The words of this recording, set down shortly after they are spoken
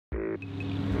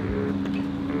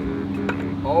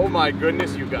Oh my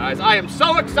goodness, you guys. I am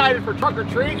so excited for Trunk or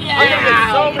Treat.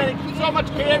 Yeah. I'm gonna get so much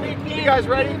candy. You guys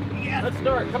ready? Yeah. Let's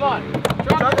start. Come on.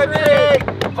 Trunk or Treat.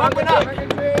 Open up.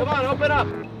 Come on, open up.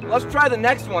 Let's try the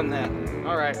next one then.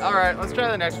 All right. Let's try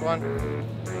the next one.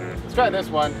 Let's try this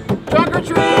one. Trunk or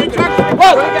Treat. Trunk or Treat.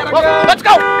 Whoa, let's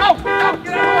go. Go.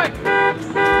 Get out of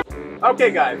the way. Okay,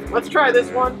 guys. Let's try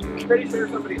this one. Pretty sure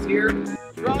somebody's here.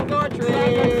 Trunk or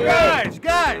Treat.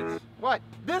 Guys. What?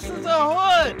 This is a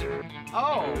hood.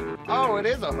 Oh, it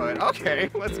is a hood. Okay,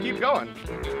 let's keep going.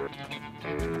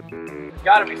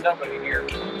 Gotta be somebody here.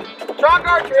 Trunk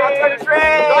or Treat! Trunk or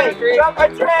Treat! Trunk or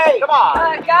Treat! Come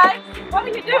on! Guys, what are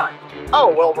you doing?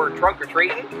 Oh, well, we're trunk or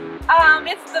treating.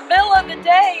 It's the middle of the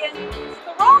day and it's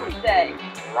the wrong day.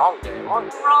 Wrong day.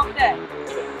 Wrong day.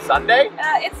 Sunday?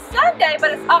 It's Sunday,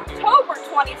 but it's October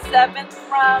 27th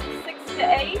from 6 to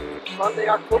 8 Sunday, in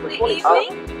October the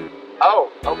 27th. evening.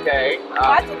 Oh, okay.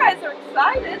 Glad you guys are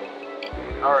excited.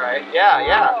 All right.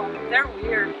 Yeah. Oh, they're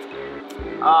weird.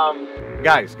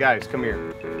 Guys, come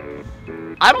here.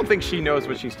 I don't think she knows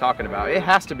what she's talking about. It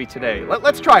has to be today.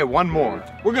 Let's try one more.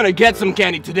 We're gonna get some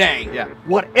candy today. Yeah.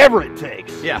 Whatever it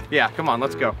takes. Yeah. Come on,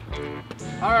 let's go.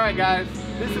 All right, guys.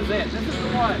 This is it. This is the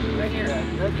one right here.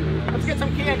 Let's get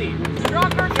some candy.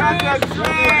 Trunk or Treat!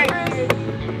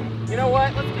 You know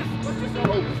what? Let's just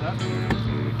open this up.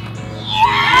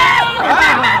 Yeah!